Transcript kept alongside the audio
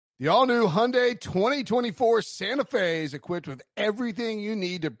The all-new Hyundai 2024 Santa Fe is equipped with everything you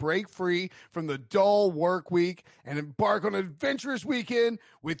need to break free from the dull work week and embark on an adventurous weekend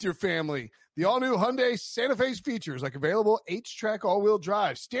with your family. The all-new Hyundai Santa Fe's features like available H-Track all-wheel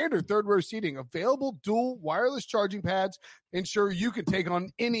drive, standard third-row seating, available dual wireless charging pads, ensure you can take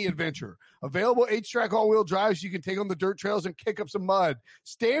on any adventure. Available H-Track all-wheel drives, you can take on the dirt trails and kick up some mud.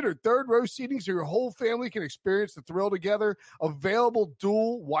 Standard third-row seating so your whole family can experience the thrill together. Available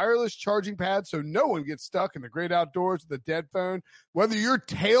dual wireless charging pads so no one gets stuck in the great outdoors with a dead phone. Whether you're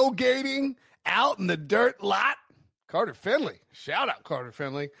tailgating out in the dirt lot, Carter Finley, shout out Carter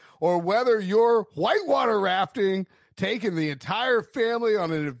Finley, or whether you're whitewater rafting, taking the entire family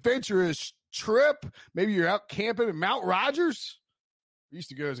on an adventurous trip, maybe you're out camping in Mount Rogers. I used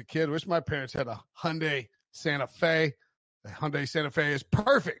to go as a kid. Wish my parents had a Hyundai Santa Fe. The Hyundai Santa Fe is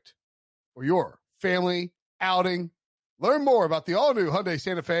perfect for your family outing. Learn more about the all-new Hyundai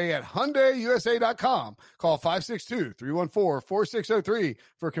Santa Fe at HyundaiUSA.com. Call 562-314-4603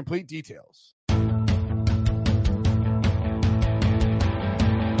 for complete details.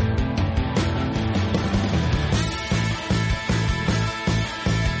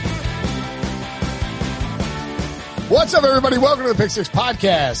 What's up, everybody? Welcome to the Pick Six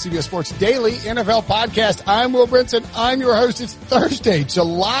Podcast, CBS Sports Daily NFL Podcast. I'm Will Brinson. I'm your host. It's Thursday,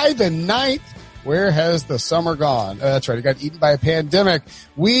 July the 9th. Where has the summer gone? That's right. It got eaten by a pandemic.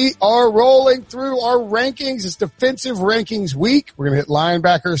 We are rolling through our rankings. It's defensive rankings week. We're going to hit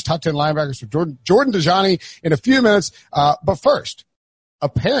linebackers, top 10 linebackers for Jordan Dajani in a few minutes. But first,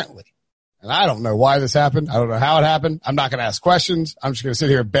 apparently, and I don't know why this happened. I don't know how it happened. I'm not going to ask questions. I'm just going to sit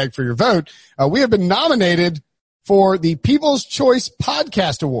here and beg for your vote. We have been nominated for the People's Choice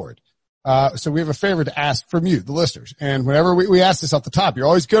Podcast Award. So we have a favor to ask from you, the listeners. And whenever we ask this off the top, you're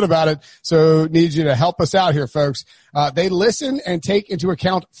always good about it. So need you to help us out here, folks. They listen and take into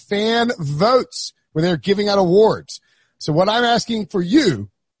account fan votes when they're giving out awards. So what I'm asking for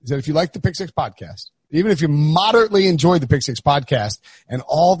you is that if you like the Pick Six Podcast, even if you moderately enjoyed the Pick Six Podcast and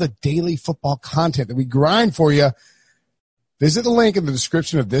all the daily football content that we grind for you, visit the link in the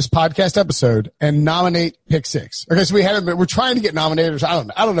description of this podcast episode and nominate Pick Six. Okay, so we're trying to get nominators.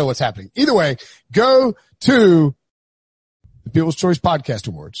 I don't know what's happening. Either way, go to the People's Choice Podcast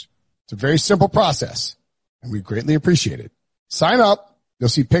Awards. It's a very simple process, and we greatly appreciate it. Sign up. You'll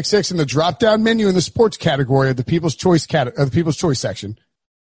see Pick Six in the drop-down menu in the sports category of the People's Choice section.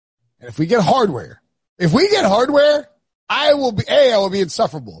 And if we get hardware, I will be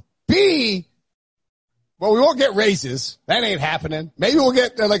insufferable. B, well, we won't get raises. That ain't happening. Maybe we'll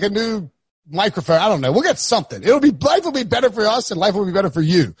get like a new microphone. I don't know. We'll get something. Life will be better for us and life will be better for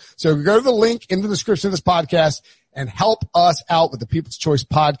you. So go to the link in the description of this podcast and help us out with the People's Choice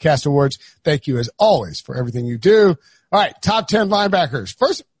Podcast Awards. Thank you as always for everything you do. All right. Top 10 linebackers.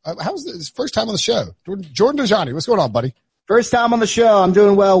 First, how's this first time on the show? Jordan Dajani, what's going on, buddy? First time on the show. I'm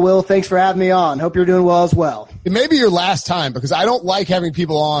doing well, Will. Thanks for having me on. Hope you're doing well as well. It may be your last time because I don't like having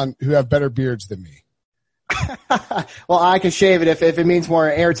people on who have better beards than me. Well, I can shave it if it means more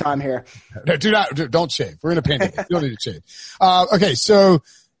airtime here. No, don't shave. We're in a pandemic. You don't need to shave. Okay, so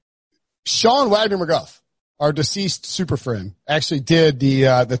Sean Wagner McGuff, our deceased super friend, actually did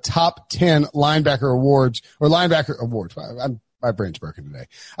the top 10 linebacker awards. My brain's broken today.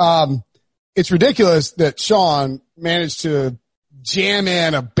 It's ridiculous that Sean managed to jam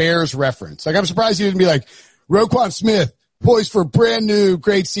in a Bears reference. Like, I'm surprised he didn't be like Roquan Smith, poised for a brand new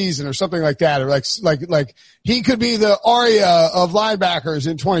great season or something like that. Or like he could be the Arya of linebackers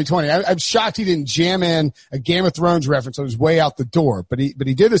in 2020. I'm shocked he didn't jam in a Game of Thrones reference on his way out the door, but he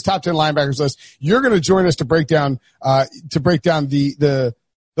did his top 10 linebackers list. You're going to join us to break down the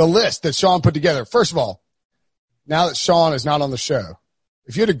list that Sean put together. First of all, now that Sean is not on the show,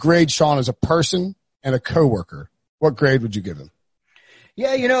 if you had to grade Sean as a person and a coworker, what grade would you give him?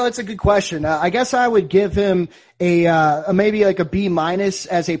 Yeah, it's a good question. I guess I would give him a maybe like a B-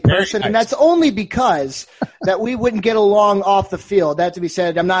 as a person, and that's only because that we wouldn't get along off the field. That to be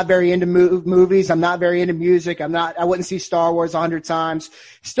said, I'm not very into movies. I'm not very into music. I wouldn't see Star Wars 100 times.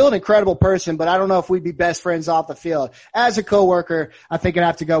 Still an incredible person, but I don't know if we'd be best friends off the field. As a coworker, I think I'd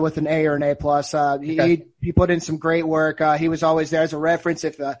have to go with an A or an A+. He put in some great work. He was always there as a reference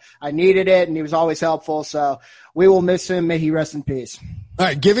if I needed it, and he was always helpful. So we will miss him. May he rest in peace. All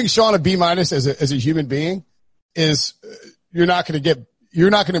right, giving Sean a B- as a human being is you're not going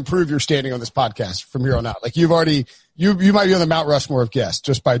to improve your standing on this podcast from here on out. Like you might be on the Mount Rushmore of guests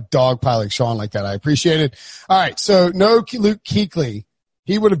just by dogpiling Sean like that. I appreciate it. All right, so no Luke Kuechly.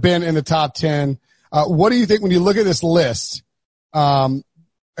 He would have been in the top 10. What do you think when you look at this list?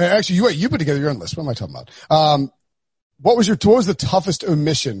 Actually, you put together your own list. What am I talking about? what was the toughest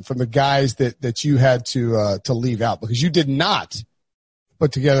omission from the guys that you had to leave out? Because you did not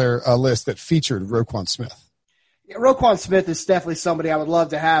put together a list that featured Roquan Smith. Yeah, Roquan Smith is definitely somebody I would love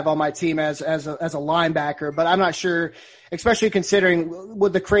to have on my team as a linebacker, but I'm not sure, especially considering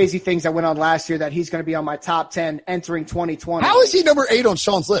with the crazy things that went on last year, that he's going to be on my top 10 entering 2020. How is he number 8 on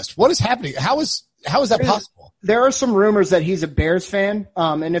Sean's list? What is happening? How is that possible? There are some rumors that he's a Bears fan,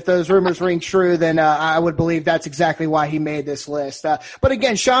 and if those rumors ring true, then I would believe that's exactly why he made this list. But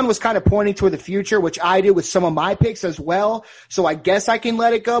again, Sean was kind of pointing toward the future, which I did with some of my picks as well, so I guess I can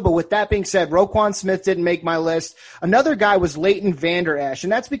let it go. But with that being said, Roquan Smith didn't make my list. Another guy was Leighton Vander Esch,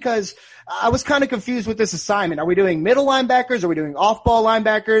 and that's because I was kind of confused with this assignment. Are we doing middle linebackers? Are we doing off-ball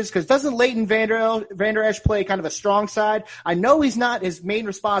linebackers? Because doesn't Leighton Vander Esch play kind of a strong side? I know he's not, his main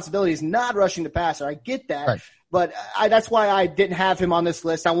responsibility is not rushing the passer. I get that. Right. But that's why I didn't have him on this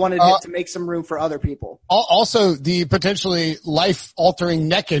list. I wanted it to make some room for other people. Also, the potentially life-altering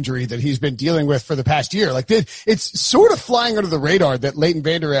neck injury that he's been dealing with for the past year. Like, it's sort of flying under the radar that Leighton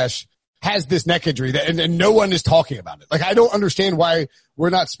Vander Esch has this neck injury and no one is talking about it. Like, I don't understand why we're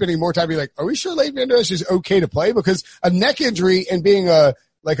not spending more time being like, are we sure Leighton Vander Esch is okay to play? Because a neck injury and being a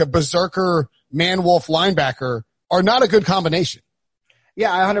berserker man-wolf linebacker are not a good combination.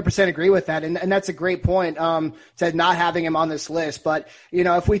 Yeah, I 100% agree with that. And that's a great point, to not having him on this list. But,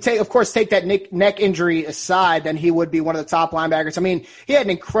 if we take that neck injury aside, then he would be one of the top linebackers. I mean, he had an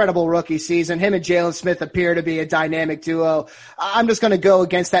incredible rookie season. Him and Jalen Smith appear to be a dynamic duo. I'm just going to go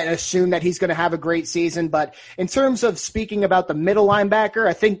against that and assume that he's going to have a great season. But in terms of speaking about the middle linebacker,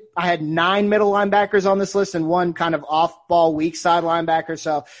 I think I had 9 middle linebackers on this list and 1 kind of off-ball weak side linebacker.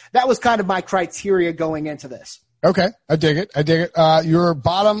 So that was kind of my criteria going into this. Okay. I dig it. Your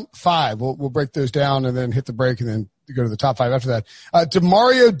bottom 5, we'll break those down and then hit the break and then go to the top 5 after that.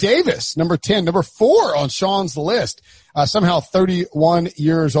 Demario Davis, number 10, number 4 on Sean's list. Somehow 31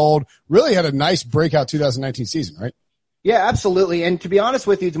 years old, really had a nice breakout 2019 season, right? Yeah, absolutely. And to be honest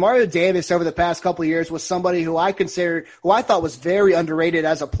with you, Demario Davis over the past couple of years was somebody who I thought was very underrated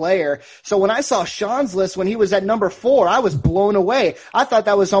as a player. So when I saw Sean's list when he was at number 4, I was blown away. I thought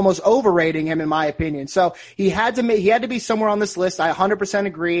that was almost overrating him in my opinion. So he had to be somewhere on this list. I 100%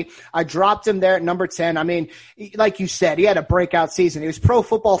 agree. I dropped him there at number 10. I mean, like you said, he had a breakout season. He was Pro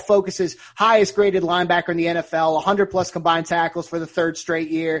Football Focus's highest graded linebacker in the NFL, 100 plus combined tackles for the 3rd straight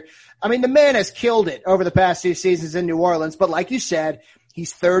year. I mean, the man has killed it over the past 2 seasons in New Orleans, but like you said,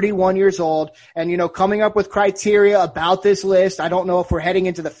 he's 31 years old and, coming up with criteria about this list. I don't know if we're heading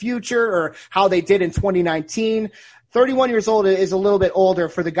into the future or how they did in 2019. 31 years old is a little bit older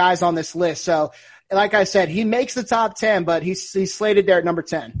for the guys on this list. So like I said, he makes the top 10, but he's slated there at number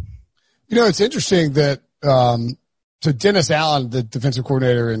 10. It's interesting that, so Dennis Allen, the defensive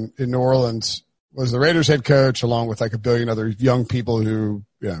coordinator in New Orleans, was the Raiders head coach along with like a billion other young people who,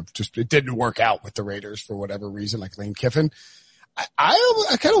 just it didn't work out with the Raiders for whatever reason, like Lane Kiffin.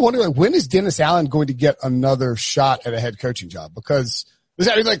 I kind of wonder, like, when is Dennis Allen going to get another shot at a head coaching job? Because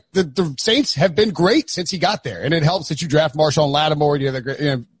the Saints have been great since he got there, and it helps that you draft Marshawn Lattimore, they had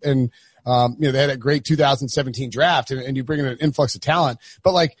that great 2017 draft, and you bring in an influx of talent.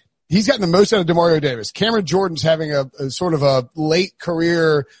 But like, he's gotten the most out of Demario Davis. Cameron Jordan's having a sort of a late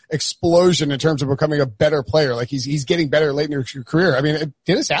career explosion in terms of becoming a better player. Like he's getting better late in your career. I mean,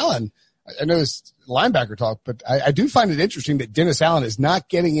 Dennis Allen, I know this linebacker talk, but I do find it interesting that Dennis Allen is not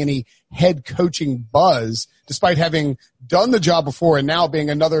getting any head coaching buzz despite having done the job before and now being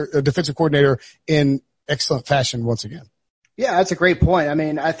another defensive coordinator in excellent fashion once again. Yeah, that's a great point. I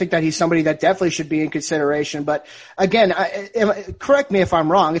mean, I think that he's somebody that definitely should be in consideration. But again, correct me if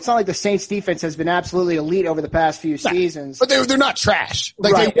I'm wrong. It's not like the Saints defense has been absolutely elite over the past few seasons. But they're not trash.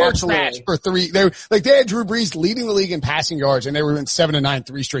 Like right, they were trash for 3. They had Drew Brees leading the league in passing yards, and they were in 7-9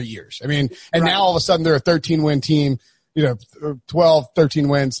 3 straight years. I mean, and now all of a sudden they're a 13-win team. 12, 13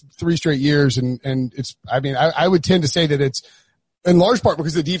 wins, 3 straight years, and it's. I mean, I would tend to say that it's in large part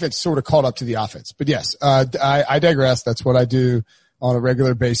because the defense sort of caught up to the offense. But yes, I digress. That's what I do on a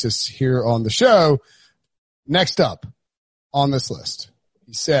regular basis here on the show. Next up on this list,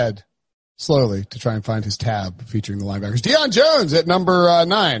 he said slowly to try and find his tab featuring the linebackers, Deion Jones at number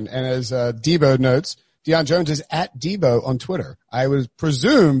 9. And as Debo notes, Deion Jones is at Debo on Twitter. I would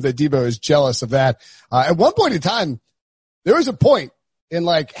presume that Debo is jealous of that. At one point in time, there was a point in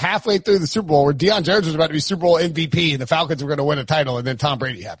like halfway through the Super Bowl where Deion Jones was about to be Super Bowl MVP and the Falcons were going to win a title, and then Tom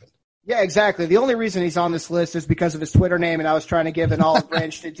Brady happened. Yeah, exactly. The only reason he's on this list is because of his Twitter name, and I was trying to give an olive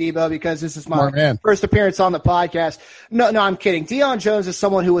branch to Debo because this is my first appearance on the podcast. No, I'm kidding. Deion Jones is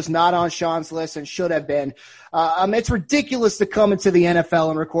someone who was not on Sean's list and should have been. It's ridiculous to come into the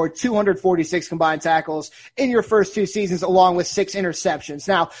NFL and record 246 combined tackles in your first 2 seasons along with 6 interceptions.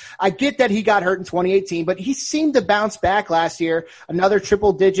 Now, I get that he got hurt in 2018, but he seemed to bounce back last year. Another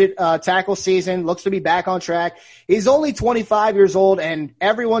triple-digit tackle season, looks to be back on track. He's only 25 years old, and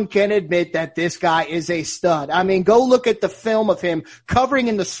everyone can admit that this guy is a stud. I mean, go look at the film of him covering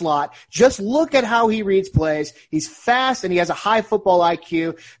in the slot. Just look at how he reads plays. He's fast, and he has a high football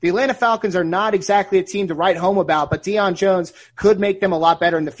IQ. The Atlanta Falcons are not exactly a team to write home about, but Deion Jones could make them a lot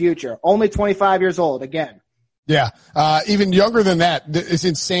better in the future. Only 25 years old, again. Yeah, even younger than that. It's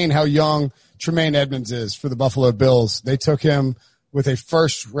insane how young Tremaine Edmonds is for the Buffalo Bills. They took him with a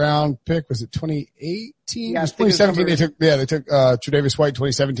first-round pick. Was it 2018? Yeah, 2017. They took Tre'Davious White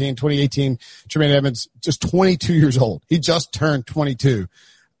 2017. 2018, Tremaine Edmonds, just 22 years old. He just turned 22.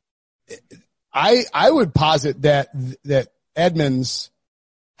 I would posit that Edmonds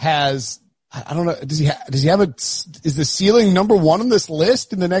has, I don't know, does he have is the ceiling number 1 on this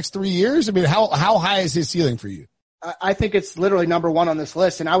list in the next 3 years? I mean, how high is his ceiling for you? I think it's literally number 1 on this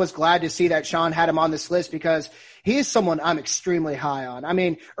list, and I was glad to see that Sean had him on this list because he is someone I'm extremely high on. I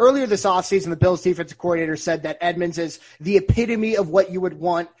mean, earlier this offseason, the Bills defensive coordinator said that Edmonds is the epitome of what you would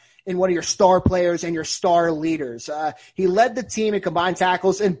want in one of your star players and your star leaders. He led the team in combined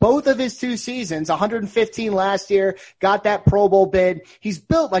tackles in both of his 2 seasons, 115 last year, got that Pro Bowl bid. He's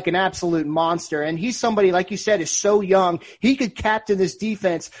built like an absolute monster, and he's somebody, like you said, is so young. He could captain this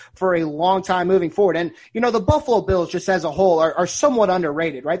defense for a long time moving forward. And, you know, the Buffalo Bills just as a whole are somewhat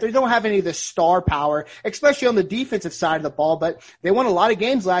underrated, right? They don't have any of the star power, especially on the defensive side of the ball, but they won a lot of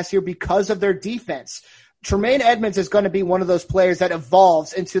games last year because of their defense. Tremaine Edmonds is going to be one of those players that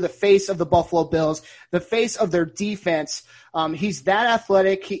evolves into the face of the Buffalo Bills, the face of their defense. He's that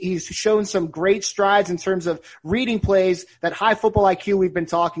athletic. He's shown some great strides in terms of reading plays, that high football IQ we've been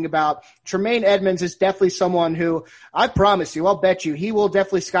talking about. Tremaine Edmonds is definitely someone who, I promise you, I'll bet you, he will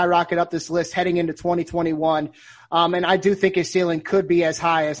definitely skyrocket up this list heading into 2021. And I do think his ceiling could be as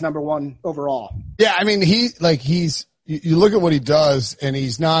high as number 1 overall. Yeah, I mean, you look at what he does, and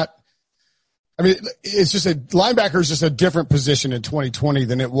he's not, I mean, it's just linebacker is just a different position in 2020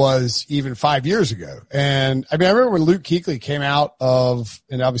 than it was even 5 years ago. And I mean, I remember when Luke Kuechly came out of,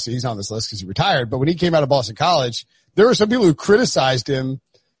 and obviously he's not on this list because he retired, but when he came out of Boston College, there were some people who criticized him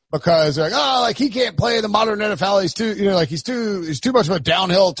because they're like, oh, like he can't play in the modern NFL. He's too, you know, like he's too much of a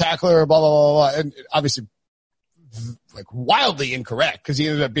downhill tackler, blah, blah, blah, blah. And obviously, like wildly incorrect because he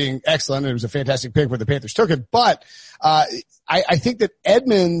ended up being excellent and it was a fantastic pick where the Panthers took it. But, I think that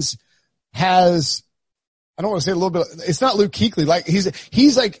Edmonds has, I don't want to say a little bit, it's not Luke Kuechly. Like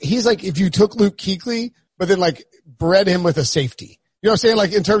he's like if you took Luke Kuechly, but then like bred him with a safety. You know what I'm saying?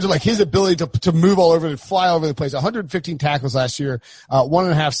 Like in terms of like his ability to move all over and fly all over the place. 115 tackles last year,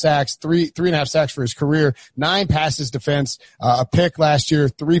 1.5 sacks, 3.5 sacks for his career, 9 passes defense, a pick last year,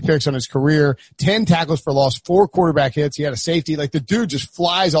 3 picks on his career, 10 tackles for loss, 4 quarterback hits. He had a safety. Like the dude just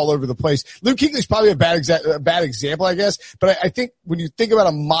flies all over the place. Luke Kuechly's probably a bad example, I guess. But I think when you think about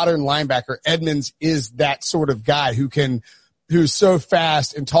a modern linebacker, Edmonds is that sort of guy who's so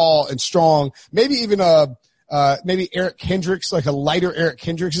fast and tall and strong. Maybe even maybe Eric Kendricks, like a lighter Eric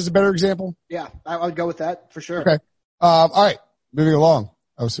Kendricks is a better example. Yeah, I would go with that for sure. Okay. All right. Moving along.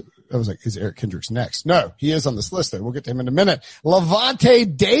 I was like, is Eric Kendricks next? No, he is on this list though. We'll get to him in a minute.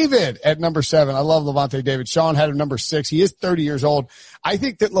 Lavonte David at number 7. I love Lavonte David. Sean had him number 6. He is 30 years old. I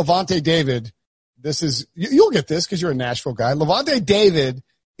think that Lavonte David, you'll get this because you're a Nashville guy. Lavonte David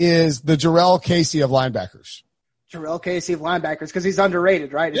is the Jarrell Casey of linebackers. Jarrell Casey of linebackers because he's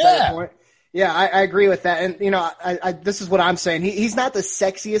underrated, right? Is that your point? Yeah, I agree with that. And, you know, this is what I'm saying. He's not the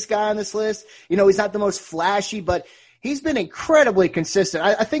sexiest guy on this list. You know, he's not the most flashy, but he's been incredibly consistent.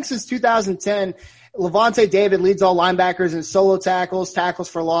 I think since 2010, Lavonte David leads all linebackers in solo tackles, tackles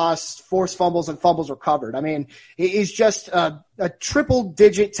for loss, forced fumbles, and fumbles recovered. I mean, he's just a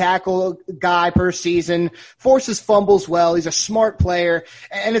triple-digit tackle guy per season, forces fumbles well. He's a smart player.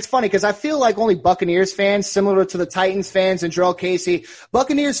 And it's funny because I feel like only Buccaneers fans, similar to the Titans fans and Jarrell Casey,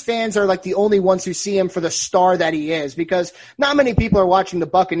 Buccaneers fans are like the only ones who see him for the star that he is because not many people are watching the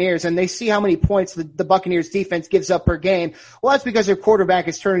Buccaneers and they see how many points the Buccaneers defense gives up per game. Well, that's because their quarterback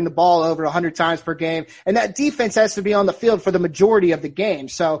is turning the ball over 100 times per game, and that defense has to be on the field for the majority of the game.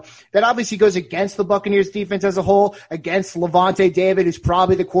 So that obviously goes against the Buccaneers defense as a whole, against Lavonte Lavonte David, who's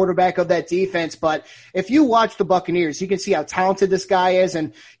probably the quarterback of that defense. But if you watch the Buccaneers, you can see how talented this guy is.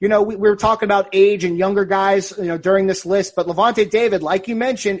 And, we were talking about age and younger guys, during this list. But Lavonte David, like you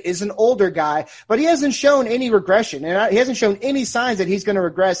mentioned, is an older guy, but he hasn't shown any regression. And he hasn't shown any signs that he's going to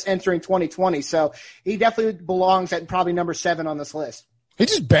regress entering 2020. So he definitely belongs at probably number 7 on this list. He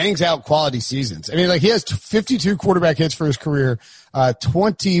just bangs out quality seasons. I mean, he has 52 quarterback hits for his career,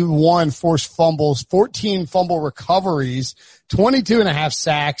 21 forced fumbles, 14 fumble recoveries, 22 and a half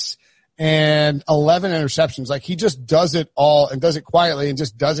sacks, and 11 interceptions. He just does it all and does it quietly and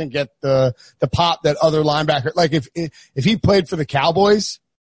just doesn't get the pop that other linebacker. If he played for the Cowboys,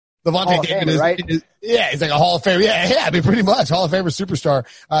 Lavonte David is, right? He's like a Hall of Famer. Yeah, I mean, pretty much Hall of Famer superstar.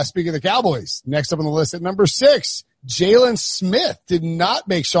 Speaking of the Cowboys, next up on the list at number 6, Jalen Smith did not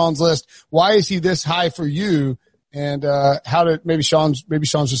make Sean's list. Why is he this high for you? And maybe Sean's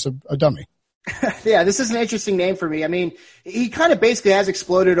just a dummy. Yeah, this is an interesting name for me. I mean, he kind of basically has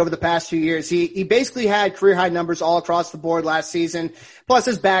exploded over the past few years. He basically had career high numbers all across the board last season. Plus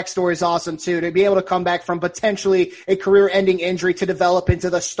his backstory is awesome too, to be able to come back from potentially a career ending injury to develop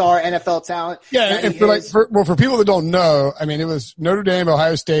into the star NFL talent. Yeah. And for people that don't know, I mean, it was Notre Dame,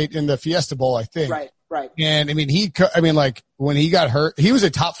 Ohio State in the Fiesta Bowl, I think. Right. And I mean, when he got hurt, he was a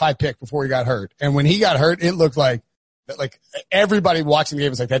top 5 pick before he got hurt. And when he got hurt, it looked like everybody watching the game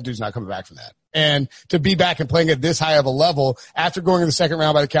was like, that dude's not coming back from that. And to be back and playing at this high of a level after going in the second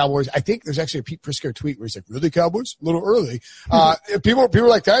round by the Cowboys, I think there's actually a Pete Prisco tweet where he's like, really, Cowboys? A little early. People were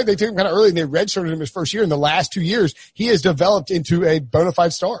like that. They took him kind of early and they redshirted him his first year. In the last 2 years, he has developed into a bona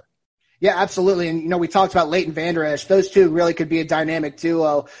fide star. Yeah, absolutely. And, we talked about Leighton Vander Esch. Those two really could be a dynamic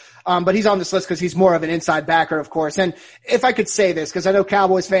duo. But he's on this list because he's more of an inside backer, of course. And if I could say this, because I know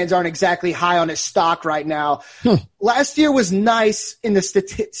Cowboys fans aren't exactly high on his stock right now. Last year was nice in the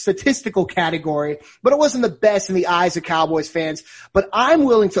statistical category, but it wasn't the best in the eyes of Cowboys fans. But I'm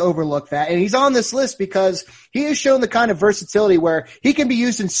willing to overlook that. And he's on this list because he has shown the kind of versatility where he can be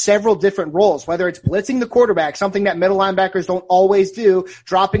used in several different roles, whether it's blitzing the quarterback, something that middle linebackers don't always do,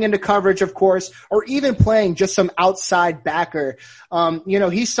 dropping into coverage, of course, or even playing just some outside backer.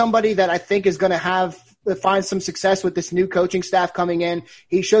 He's somebody that I think is going to find some success with this new coaching staff coming in.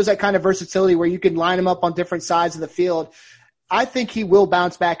 He shows that kind of versatility where you can line him up on different sides of the field. I think he will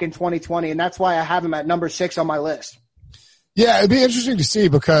bounce back in 2020, and that's why I have him at number 6 on my list. Yeah, it'd be interesting to see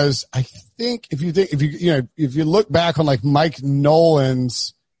because I think if you look back on Mike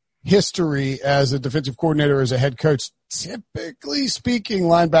Nolan's history as a defensive coordinator, as a head coach, typically speaking,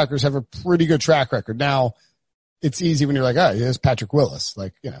 linebackers have a pretty good track record. Now, it's easy when you're like, oh, here's Patrick Willis.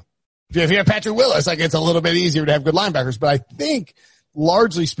 If you have Patrick Willis, it's a little bit easier to have good linebackers. But I think,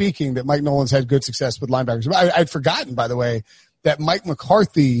 largely speaking, that Mike Nolan's had good success with linebackers. I'd forgotten, by the way, that Mike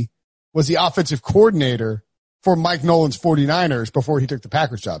McCarthy was the offensive coordinator for Mike Nolan's 49ers before he took the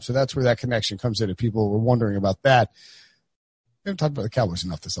Packers job. So that's where that connection comes in if people were wondering about that. We haven't talked about the Cowboys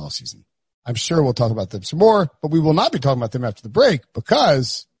enough this offseason. I'm sure we'll talk about them some more, but we will not be talking about them after the break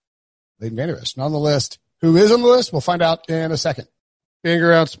because Leighton Vander Esch not on the list. Who is on the list? We'll find out in a second. Being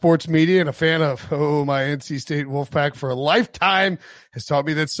around sports media and a fan of, my NC State Wolfpack for a lifetime has taught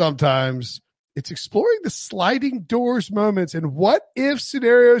me that sometimes it's exploring the sliding doors moments and what if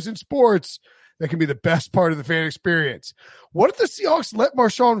scenarios in sports that can be the best part of the fan experience. What if the Seahawks let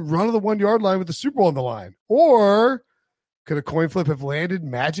Marshawn run to the 1 yard line with the Super Bowl on the line? Or could a coin flip have landed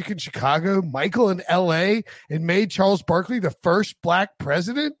Magic in Chicago, Michael in LA, and made Charles Barkley the first black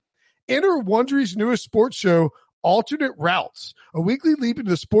president? Enter Wondery's newest sports show, Alternate Routes, a weekly leap into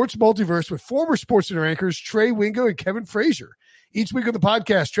the sports multiverse with former SportsCenter anchors Trey Wingo and Kevin Frazier. Each week on the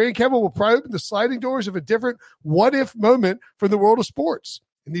podcast, Trey and Kevin will pry open the sliding doors of a different what-if moment from the world of sports.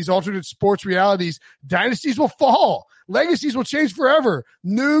 In these alternate sports realities, dynasties will fall, legacies will change forever,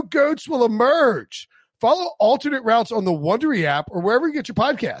 new GOATs will emerge. Follow Alternate Routes on the Wondery app or wherever you get your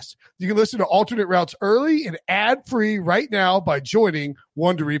podcasts. You can listen to Alternate Routes early and ad-free right now by joining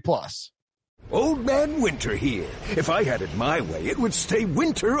Wondery Plus. Old Man Winter here. If I had it my way, it would stay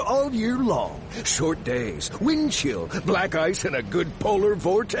winter all year long. Short days, wind chill, black ice, and a good polar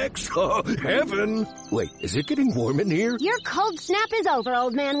vortex. Oh, heaven. Wait, is it getting warm in here? Your cold snap is over,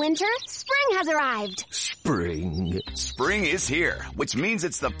 Old Man Winter. Spring has arrived. Spring. Spring is here, which means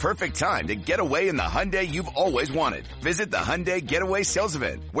it's the perfect time to get away in the Hyundai you've always wanted. Visit the Hyundai Getaway Sales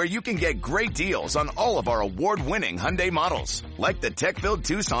Event, where you can get great deals on all of our award-winning Hyundai models, like the tech-filled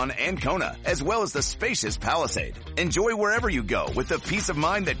Tucson and Kona, as well as the spacious Palisade. Enjoy wherever you go with the peace of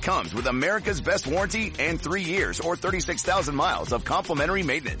mind that comes with America's best warranty and 3 years or 36,000 miles of complimentary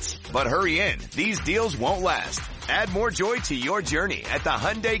maintenance. But hurry in, these deals won't last. Add more joy to your journey at the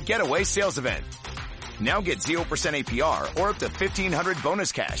Hyundai Getaway Sales Event. Now get 0% APR or up to $1,500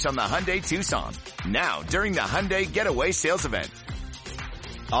 bonus cash on the Hyundai Tucson. Now, during the Hyundai Getaway Sales Event.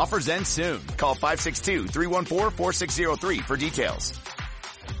 Offers end soon. Call 562-314-4603 for details.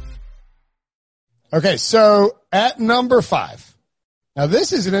 Okay, so at number 5. Now,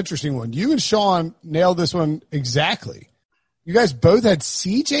 this is an interesting one. You and Sean nailed this one exactly. You guys both had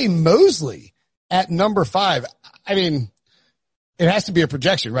C.J. Mosley at number 5. I mean, it has to be a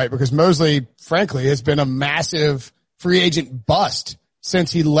projection, right? Because Mosley, frankly, has been a massive free agent bust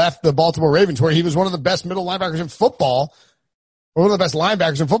since he left the Baltimore Ravens, where he was one of the best middle linebackers in football, or one of the best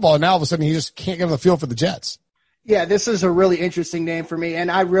linebackers in football, and now all of a sudden he just can't get on the field for the Jets. Yeah, this is a really interesting name for me, and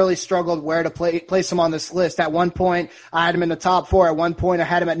I really struggled where to place him on this list. At one point, I had him in the top 4. At one point, I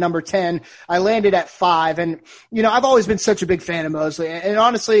had him at number 10. I landed at 5, and, you know, I've always been such a big fan of Mosley, and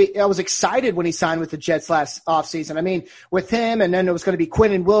honestly, I was excited when he signed with the Jets last offseason. I mean, with him, and then it was going to be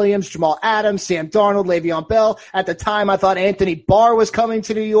Quinnen Williams, Jamal Adams, Sam Darnold, Le'Veon Bell. At the time, I thought Anthony Barr was coming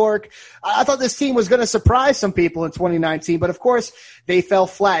to New York. I thought this team was going to surprise some people in 2019, but of course, they fell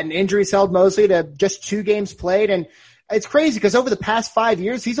flat, and injuries held Mosley to just 2 games played. And it's crazy because over the past 5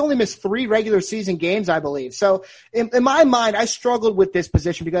 years, he's only missed 3 regular season games, I believe. So in my mind, I struggled with this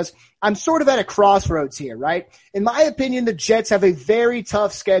position because I'm sort of at a crossroads here, right? In my opinion, the Jets have a very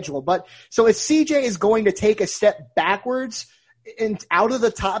tough schedule. But so if CJ is going to take a step backwards and out of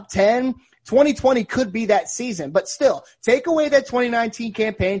the top 10, 2020 could be that season, but still, take away that 2019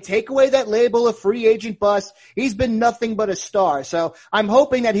 campaign, take away that label of free agent bust. He's been nothing but a star. So I'm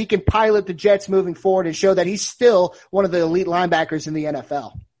hoping that he can pilot the Jets moving forward and show that he's still one of the elite linebackers in the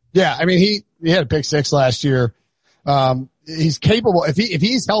NFL. Yeah, I mean, he had a pick 6 last year. He's capable. If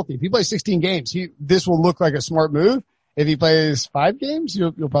he's healthy, if he plays 16 games, this will look like a smart move. If he plays 5 games,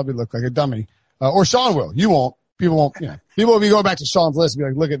 you'll probably look like a dummy. Or Sean will. You won't. People won't, people will be going back to Sean's list and be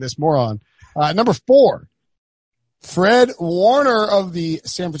like, look at this moron. Number 4, Fred Warner of the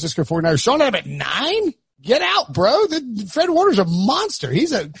San Francisco 49ers. Sean had him at 9? Get out, bro. Fred Warner's a monster.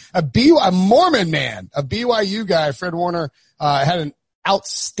 He's a Mormon man, a BYU guy. Fred Warner, had an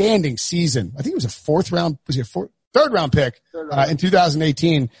outstanding season. I think it was a third round pick, in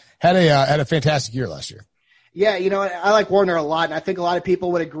 2018. Had a fantastic year last year. Yeah, you know, I like Warner a lot, and I think a lot of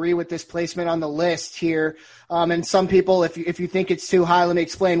people would agree with this placement on the list here. And some people, if you think it's too high, let me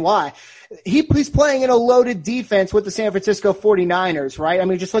explain why. He's playing in a loaded defense with the San Francisco 49ers, right? I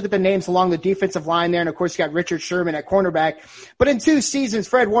mean, just look at the names along the defensive line there, and of course you got Richard Sherman at cornerback. But in 2 seasons,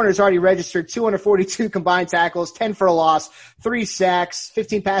 Fred Warner's already registered 242 combined tackles, 10 for a loss, 3 sacks,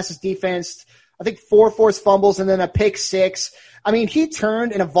 15 passes defensed, I think 4 forced fumbles, and then a pick 6. I mean, he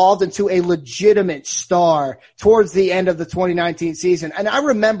turned and evolved into a legitimate star towards the end of the 2019 season. And I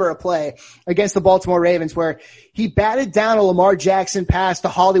remember a play against the Baltimore Ravens where he batted down a Lamar Jackson pass to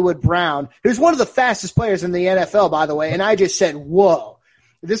Hollywood Brown, who's one of the fastest players in the NFL, by the way. And I just said, whoa,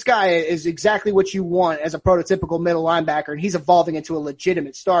 this guy is exactly what you want as a prototypical middle linebacker. And he's evolving into a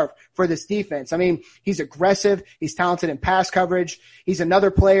legitimate star for this defense. I mean, he's aggressive. He's talented in pass coverage. He's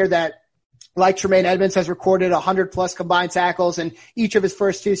another player that, like Tremaine Edmonds, has recorded 100+ combined tackles in each of his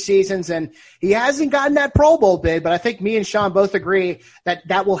first 2 seasons, and he hasn't gotten that Pro Bowl bid, but I think me and Sean both agree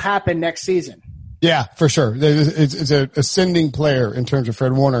that will happen next season. Yeah, for sure. It's an ascending player in terms of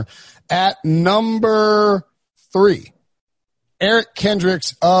Fred Warner. At number 3, Eric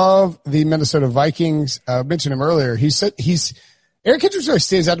Kendricks of the Minnesota Vikings. I mentioned him earlier. Eric Kendricks always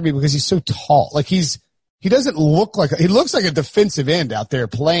stands out to me because he's so tall. Like he doesn't look like, he looks like a defensive end out there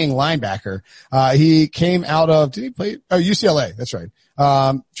playing linebacker. He came out of, did he play? Oh, UCLA. That's right.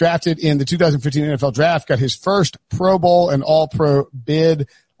 Drafted in the 2015 NFL draft, got his first Pro Bowl and All Pro bid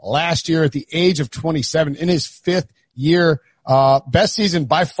last year at the age of 27 in his 5th year. Best season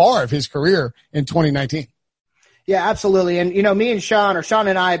by far of his career in 2019. Yeah, absolutely. And, you know, me and Sean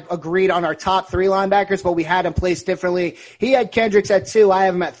and I agreed on our top 3 linebackers, but we had them placed differently. He had Kendricks at 2. I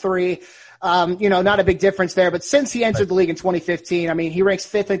have him at 3. You know, not a big difference there, but since he entered the league in 2015, I mean, he ranks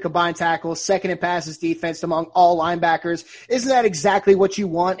 5th in combined tackles, 2nd in passes defense among all linebackers. Isn't that exactly what you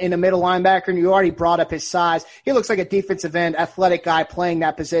want in a middle linebacker? And you already brought up his size. He looks like a defensive end, athletic guy playing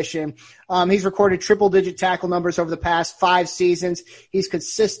that position. He's recorded triple-digit tackle numbers over the past 5 seasons. He's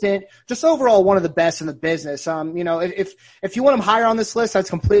consistent, just overall one of the best in the business. You know, if you want him higher on this list,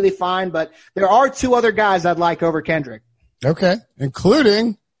 that's completely fine, but there are 2 other guys I'd like over Kendrick. Okay,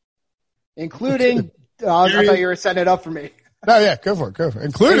 including, I thought you were setting it up for me. Oh yeah, go for it.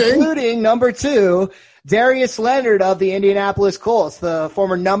 Including number 2, Darius Leonard of the Indianapolis Colts, the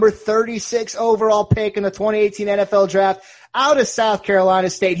former number 36 overall pick in the 2018 NFL Draft, out of South Carolina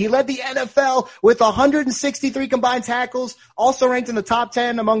State. He led the NFL with 163 combined tackles, also ranked in the top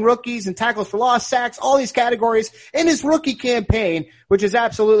 10 among rookies and tackles for loss, sacks, all these categories in his rookie campaign, which is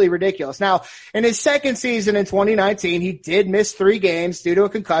absolutely ridiculous. Now, in his second season in 2019, he did miss 3 games due to a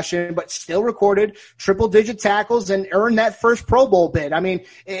concussion, but still recorded triple-digit tackles and earned that first Pro Bowl bid. I mean,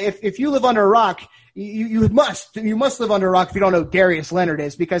 if you live under a rock, you must live under a rock if you don't know who Darius Leonard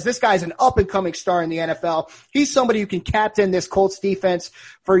is, because this guy's an up-and-coming star in the NFL. He's somebody who can captain this Colts defense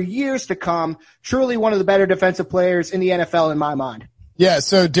for years to come. Truly one of the better defensive players in the NFL in my mind. Yeah,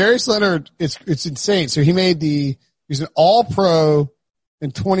 so Darius Leonard, it's insane. So he's an all-pro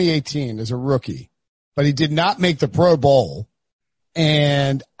in 2018 as a rookie, but he did not make the Pro Bowl.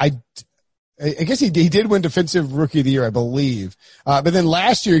 And I guess he did win Defensive Rookie of the Year, I believe. But then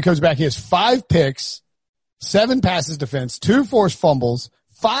last year he comes back, he has 5 picks, 7 passes defense, 2 forced fumbles,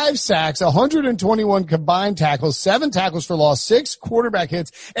 5 sacks, 121 combined tackles, 7 tackles for loss, 6 quarterback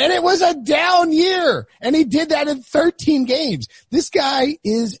hits, and it was a down year. And he did that in 13 games. This guy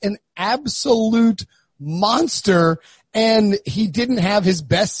is an absolute monster, and he didn't have his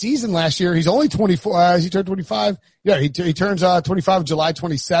best season last year. He's only 24. He turned 25. Yeah, he turns 25 July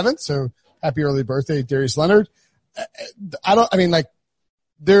 27th, so happy early birthday, Darius Leonard.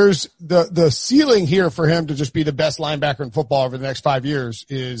 There's the ceiling here for him to just be the best linebacker in football over the next 5 years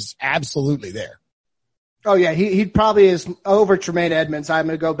is absolutely there. Oh yeah, he probably is over Tremaine Edmonds. I'm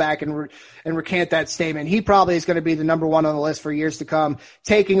going to go back and recant that statement. He probably is going to be the number 1 on the list for years to come,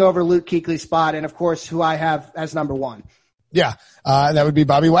 taking over Luke Kuechly's spot, and of course, who I have as number 1. Yeah, that would be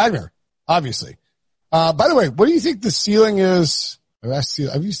Bobby Wagner, obviously. By the way, what do you think the ceiling is?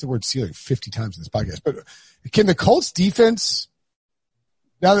 I've used the word ceiling 50 times in this podcast, but can the Colts defense,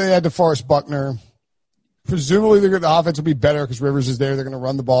 now that they had DeForest Buckner, presumably the offense will be better because Rivers is there. They're going to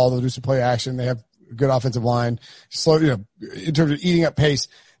run the ball. They'll do some play action. They have a good offensive line. Slow, in terms of eating up pace.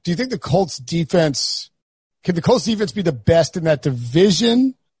 Do you think can the Colts defense be the best in that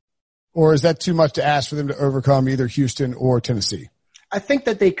division, or is that too much to ask for them to overcome either Houston or Tennessee? I think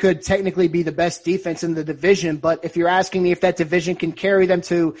that they could technically be the best defense in the division, but if you're asking me if that division can carry them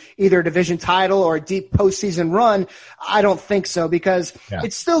to either a division title or a deep postseason run, I don't think so, because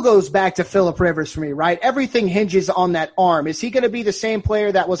it still goes back to Phillip Rivers for me, right? Everything hinges on that arm. Is he going to be the same player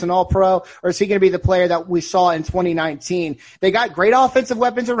that was an all-pro, or is he going to be the player that we saw in 2019? They got great offensive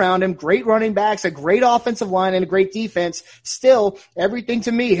weapons around him, great running backs, a great offensive line, and a great defense. Still, everything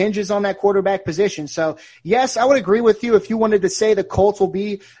to me hinges on that quarterback position. So, yes, I would agree with you if you wanted to say the Colts will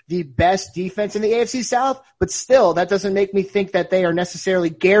be the best defense in the AFC South, but still, that doesn't make me think that they are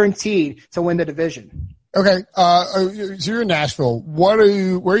necessarily guaranteed to win the division. Okay, so you're in Nashville. Where are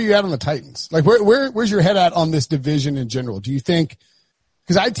you at on the Titans? Like, where's your head at on this division in general? Do you think?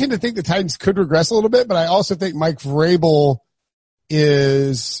 Because I tend to think the Titans could regress a little bit, but I also think Mike Vrabel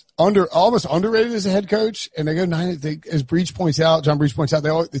is almost underrated as a head coach, and they go 9. As John Breach points out,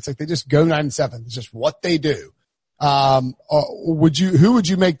 it's like they just go 9-7. It's just what they do. Who would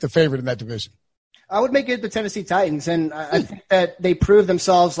you make the favorite in that division? I would make it the Tennessee Titans, and I think that they proved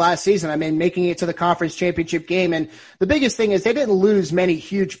themselves last season. I mean, making it to the conference championship game, and the biggest thing is they didn't lose many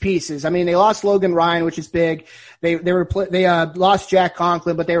huge pieces. I mean, they lost Logan Ryan, which is big. They lost Jack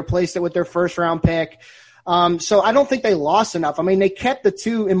Conklin, but they replaced it with their first round pick. So I don't think they lost enough. I mean, they kept the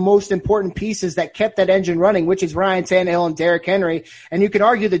 2 most important pieces that kept that engine running, which is Ryan Tannehill and Derrick Henry. And you could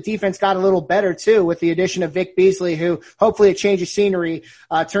argue the defense got a little better too with the addition of Vic Beasley, who hopefully a change of scenery,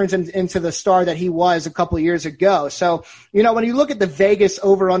 turns him into the star that he was a couple of years ago. So, when you look at the Vegas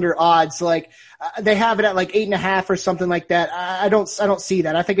over under odds, they have it at 8.5 or something like that. I don't see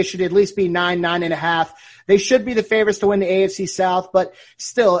that. I think it should at least be 9.5. They should be the favorites to win the AFC South, but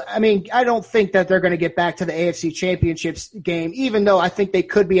still, I mean, I don't think that they're going to get back to the AFC Championships game, even though I think they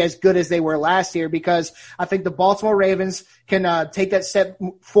could be as good as they were last year, because I think the Baltimore Ravens can take that step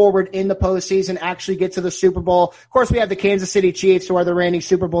forward in the postseason, actually get to the Super Bowl. Of course, we have the Kansas City Chiefs, who are the reigning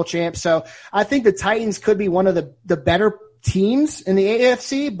Super Bowl champs. So I think the Titans could be one of the better teams in the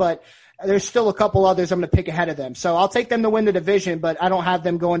AFC, but there's still a couple others I'm going to pick ahead of them. So I'll take them to win the division, but I don't have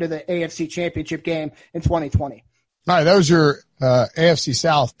them going to the AFC Championship game in 2020. All right, that was your AFC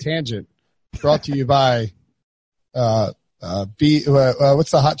South tangent brought to you by what's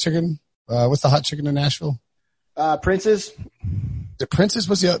the hot chicken? What's the hot chicken in Nashville? Prince's. The Prince's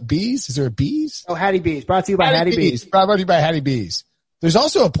was the Bees? Is there a Bees? Oh, Hattie Bees. Brought to you by Hattie Bees. Brought to you by Hattie Bees. There's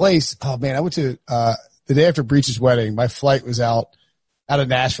also a place. Oh man, I went to the day after Breach's wedding. My flight was out of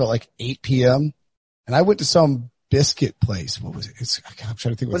Nashville at 8 p.m. and I went to some biscuit place. What was it? I'm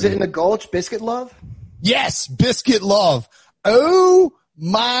trying to think. Was it in the Gulch? Biscuit Love? Yes, biscuit love. Oh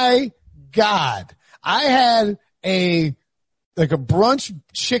my God. I had a brunch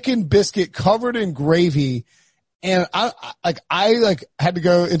chicken biscuit covered in gravy, and I had to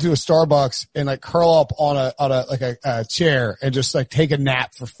go into a Starbucks and like curl up on a chair and just like take a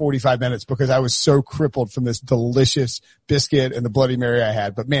nap for 45 minutes because I was so crippled from this delicious biscuit and the Bloody Mary I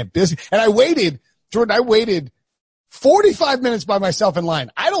had. But man, biscuit. And I waited 45 minutes by myself in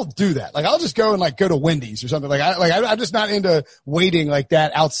line. I don't do that. Like I'll just go and like go to Wendy's or something. I'm just not into waiting like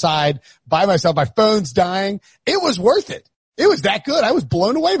that outside by myself. My phone's dying. It was worth it. It was that good. I was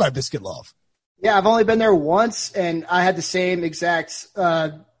blown away by biscuit love. Yeah, I've only been there once, and I had the same exact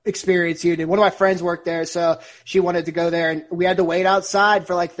experience you did. One of my friends worked there, so she wanted to go there, and we had to wait outside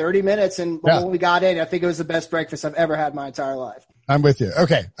for like 30 minutes. And when we got in, I think it was the best breakfast I've ever had in my entire life. I'm with you.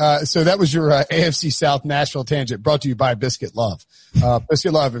 Okay, so that was your AFC South Nashville tangent brought to you by Biscuit Love.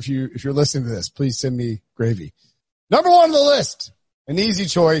 Biscuit Love, if you're listening to this, please send me gravy. Number one on the list, an easy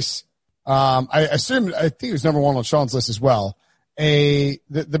choice. I think it was number one on Sean's list as well. The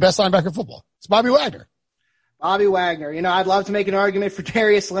best linebacker in football. It's Bobby Wagner. Bobby Wagner. You know, I'd love to make an argument for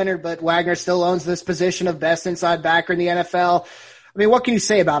Darius Leonard, but Wagner still owns this position of best inside backer in the NFL. I mean, what can you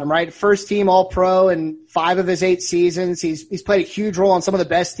say about him, right? First team All-Pro in 5 of his 8 seasons. He's played a huge role on some of the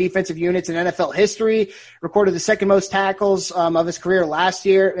best defensive units in NFL history, recorded the second most tackles of his career last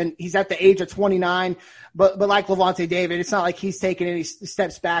year, and he's at the age of 29. But like Levante David, it's not like he's taken any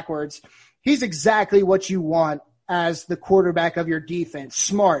steps backwards. He's exactly what you want as the quarterback of your defense.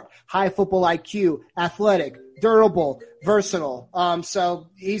 Smart, high football IQ, athletic, durable, versatile. So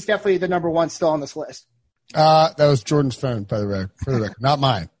he's definitely the number one still on this list. That was Jordan's phone, by the way, for the record, not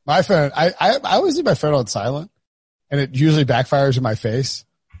mine. My phone, I always leave my phone on silent, and it usually backfires in my face.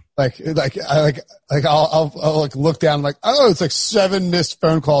 I'll like look down, I'm like, oh, it's like 7 missed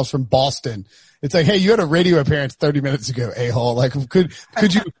phone calls from Boston. It's like, hey, you had a radio appearance 30 minutes ago, a-hole. Like, could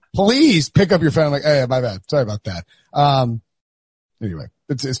you please pick up your phone? I'm like, hey, my bad. Sorry about that. Anyway,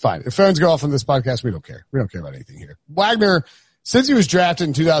 it's fine. If phones go off on this podcast, we don't care. We don't care about anything here. Wagner, since he was drafted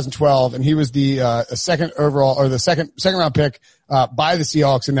in 2012 and he was the second overall or the second round pick by the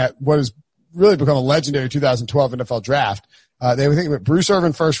Seahawks in that what has really become a legendary 2012 NFL draft, they were thinking about Bruce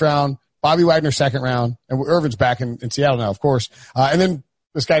Irvin first round, Bobby Wagner second round, and Irvin's back in Seattle now, of course. And then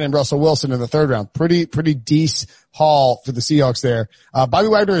this guy named Russell Wilson in the third round. Pretty decent haul for the Seahawks there. Bobby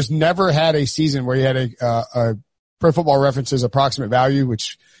Wagner has never had a season where he had a Pro Football References approximate value,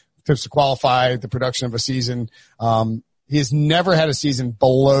 which tips to qualify the production of a season. He has never had a season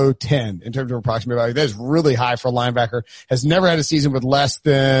below 10 in terms of approximate value. That is really high for a linebacker. Has never had a season with less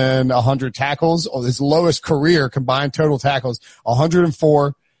than 100 tackles. His lowest career combined total tackles,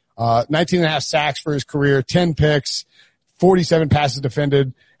 104, 19 and a half sacks for his career, 10 picks, 47 passes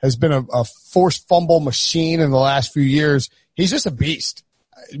defended, has been a forced fumble machine in the last few years. He's just a beast.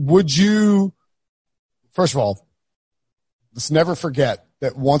 Would you, first of all, let's never forget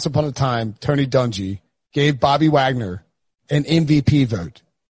that once upon a time, Tony Dungy gave Bobby Wagner an MVP vote.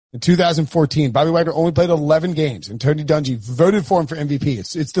 In 2014, Bobby Wagner only played 11 games, and Tony Dungy voted for him for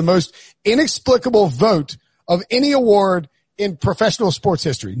MVP. It's the most inexplicable vote of any award in professional sports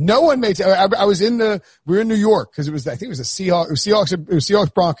history. No one made, we were in New York because it was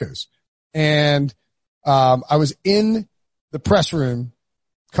Seahawks Broncos. And, I was in the press room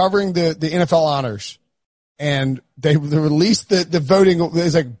covering the NFL honors, and they released the voting. It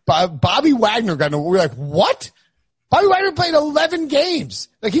was like Bobby Wagner got, we're like, what? Bobby Wagner played 11 games.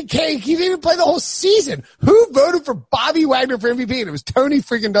 Like he didn't even play the whole season. Who voted for Bobby Wagner for MVP? And it was Tony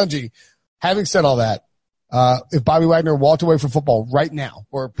freaking Dungy. Having said all that, if Bobby Wagner walked away from football right now,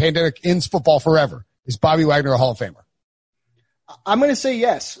 or pandemic ends football forever, is Bobby Wagner a Hall of Famer? I'm going to say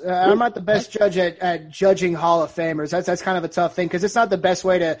yes. I'm not the best judge at judging Hall of Famers. That's kind of a tough thing because it's not the best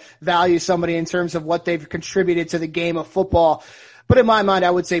way to value somebody in terms of what they've contributed to the game of football. But in my mind,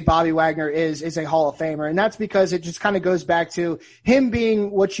 I would say Bobby Wagner is a Hall of Famer. And that's because it just kind of goes back to him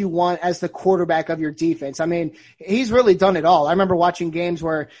being what you want as the quarterback of your defense. I mean, he's really done it all. I remember watching games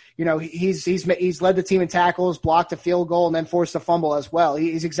where, you know, he's led the team in tackles, blocked a field goal, and then forced a fumble as well.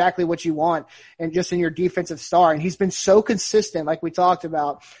 He's exactly what you want and just in your defensive star. And he's been so consistent, like we talked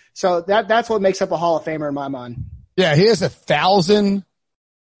about. So that's what makes up a Hall of Famer in my mind. Yeah, he has 1,000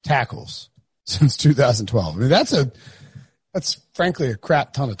 tackles since 2012. I mean, that's frankly a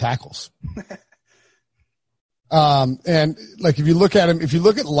crap ton of tackles. And like, if you look at him, if you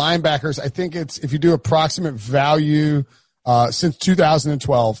look at linebackers, I think if you do approximate value, since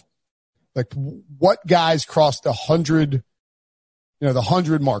 2012, like what guys crossed 100 the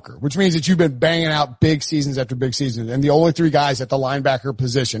 100 marker, which means that you've been banging out big seasons after big seasons. And the only 3 guys at the linebacker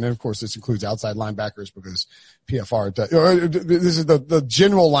position, and of course this includes outside linebackers because PFR, this is the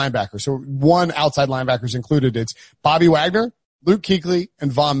general linebacker. So 1 outside linebacker is included. It's Bobby Wagner, Luke Kuechly,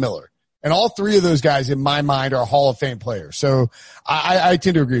 and Von Miller. And all 3 of those guys in my mind are Hall of Fame players. So I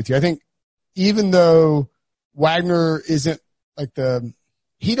tend to agree with you. I think even though Wagner isn't like I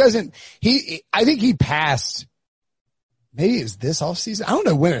think he passed, maybe it was this offseason. I don't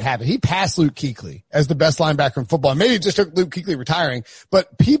know when it happened. He passed Luke Kuechly as the best linebacker in football. Maybe it just took Luke Kuechly retiring,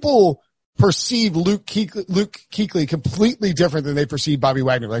 but people perceive Luke Kuechly completely different than they perceive Bobby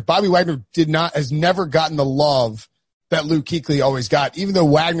Wagner. Like Bobby Wagner has never gotten the love that Luke Kuechly always got, even though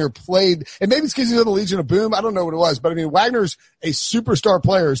Wagner played, and maybe it's because he's in the Legion of Boom. I don't know what it was, but I mean, Wagner's a superstar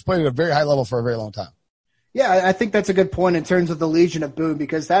player who's played at a very high level for a very long time. Yeah, I think that's a good point in terms of the Legion of Boom,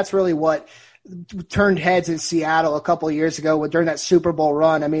 because that's really what turned heads in Seattle a couple of years ago during that Super Bowl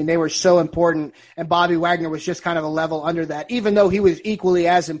run. I mean, they were so important, and Bobby Wagner was just kind of a level under that, even though he was equally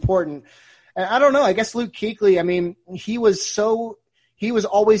as important. And I don't know, I guess Luke Kuechly, I mean, he was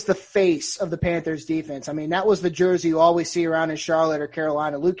always the face of the Panthers defense. I mean, that was the jersey you always see around in Charlotte or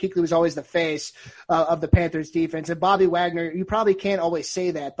Carolina. Luke Kuechly was always the face of the Panthers defense. And Bobby Wagner, you probably can't always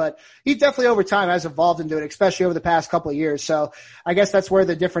say that, but he definitely over time has evolved into it, especially over the past couple of years. So I guess that's where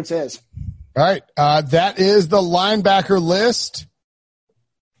the difference is. All right. That is the linebacker list.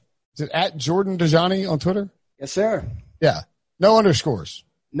 Is it at Jordan Dejani on Twitter? Yes, sir. Yeah. No underscores.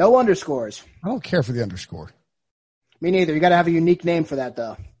 No underscores. I don't care for the underscore. Me neither. You got to have a unique name for that,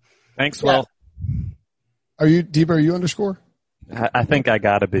 though. Thanks, Will. Are you, Debo, are you underscore? I think I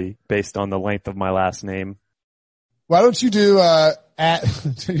got to be based on the length of my last name. Why don't you do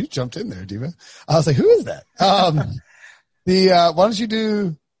at – you jumped in there, Debo. I was like, who is that? Why don't you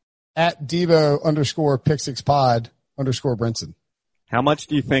do at Debo underscore pick6pod underscore Brinson? How much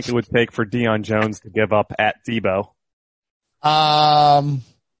do you think it would take for Deion Jones to give up at Debo?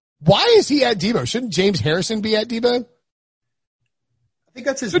 Why is he at Debo? Shouldn't James Harrison be at Debo? I think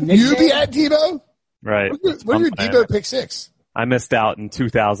that's his Shouldn't nickname. you be at Debo? Right. What are your Debo pick 6? I missed out in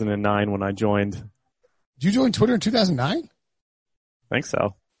 2009 when I joined. Did you join Twitter in 2009? I think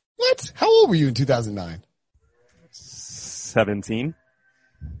so. What? How old were you in 2009? 17.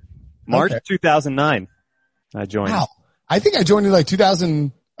 March 2009 I joined. Wow. I think I joined in like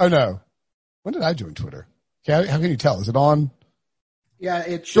 2000. Oh, no. When did I join Twitter? Okay, how can you tell? Is it on? Yeah,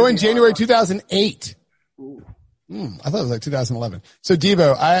 it should joined be January on. 2008. I thought it was like 2011. So,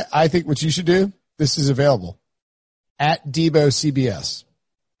 Debo, I think what you should do, this is available, at Debo CBS.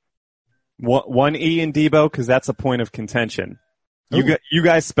 One E in Debo, because that's a point of contention. You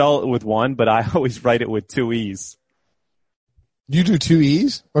guys spell it with 1, but I always write it with 2 E's. You do 2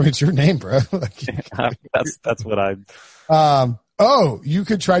 E's? I mean, it's your name, bro. That's what I. You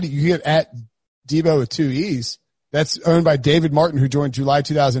could you get at Debo with 2 E's. That's owned by David Martin, who joined July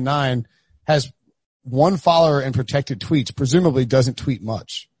 2009, has 1 follower and protected tweets, presumably doesn't tweet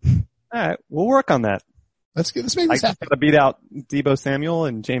much. All right. We'll work on that. Let's make this happen. I gotta beat out Debo Samuel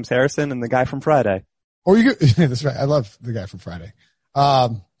and James Harrison and the guy from Friday. Or you could, that's right. I love the guy from Friday.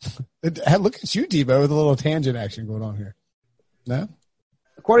 Look at you, Debo, with a little tangent action going on here. No?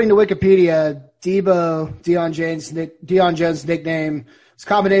 According to Wikipedia, Deion Jones' nickname is a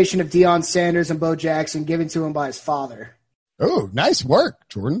combination of Deion Sanders and Bo Jackson given to him by his father. Oh, nice work,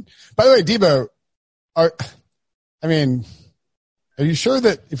 Jordan. By the way, Debo, are you sure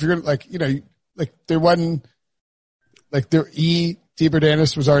that if you're going to, there wasn't, their E, Deeper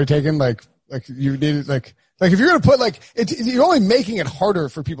was already taken, you needed, if you're going to put, you're only making it harder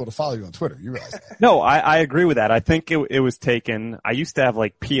for people to follow you on Twitter. You realize that? No, I agree with that. I think it was taken. I used to have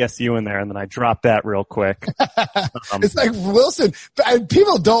PSU in there, and then I dropped that real quick. It's like Wilson.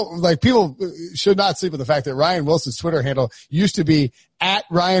 People should not sleep with the fact that Ryan Wilson's Twitter handle used to be at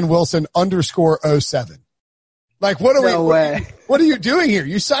Ryan Wilson _07. What are you doing here?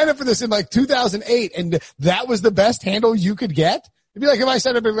 You signed up for this in 2008, and that was the best handle you could get? It'd be like if I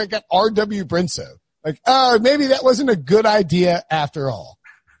signed up and got RW Brinso. Maybe that wasn't a good idea after all.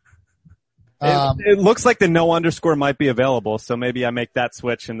 It looks like the no underscore might be available, so maybe I make that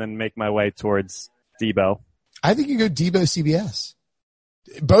switch and then make my way towards Debo. I think you go Debo CBS.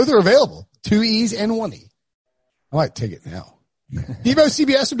 Both are available. 2 E's and 1 E. I might take it now. Debo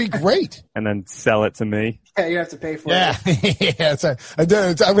CBS would be great. And then sell it to me. Yeah, you have to pay for it. Yeah. All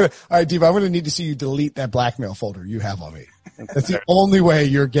right, Debo, I'm going to need to see you delete that blackmail folder you have on me. That's the only way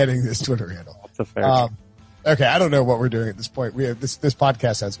you're getting this Twitter handle. That's a fair Okay, I don't know what we're doing at this point. We have this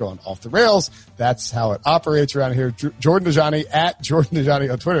podcast has gone off the rails. That's how it operates around here. Jordan Najani at Jordan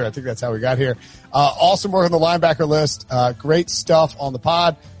Najani on Twitter. I think that's how we got here. Awesome work on the linebacker list. Great stuff on the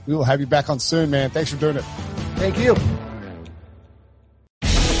pod. We will have you back on soon, man. Thanks for doing it. Thank you.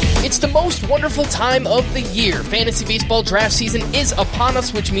 It's the most wonderful time of the year. Fantasy baseball draft season is upon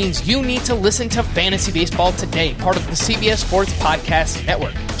us, which means you need to listen to Fantasy Baseball Today, part of the CBS Sports Podcast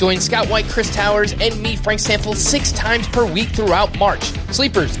Network. Join Scott White, Chris Towers, and me, Frank Stanfield, 6 times per week throughout March.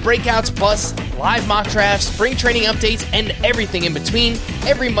 Sleepers, breakouts, busts, live mock drafts, spring training updates, and everything in between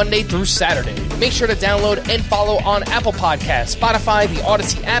every Monday through Saturday. Make sure to download and follow on Apple Podcasts, Spotify, the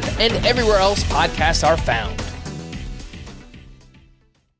Odyssey app, and everywhere else podcasts are found.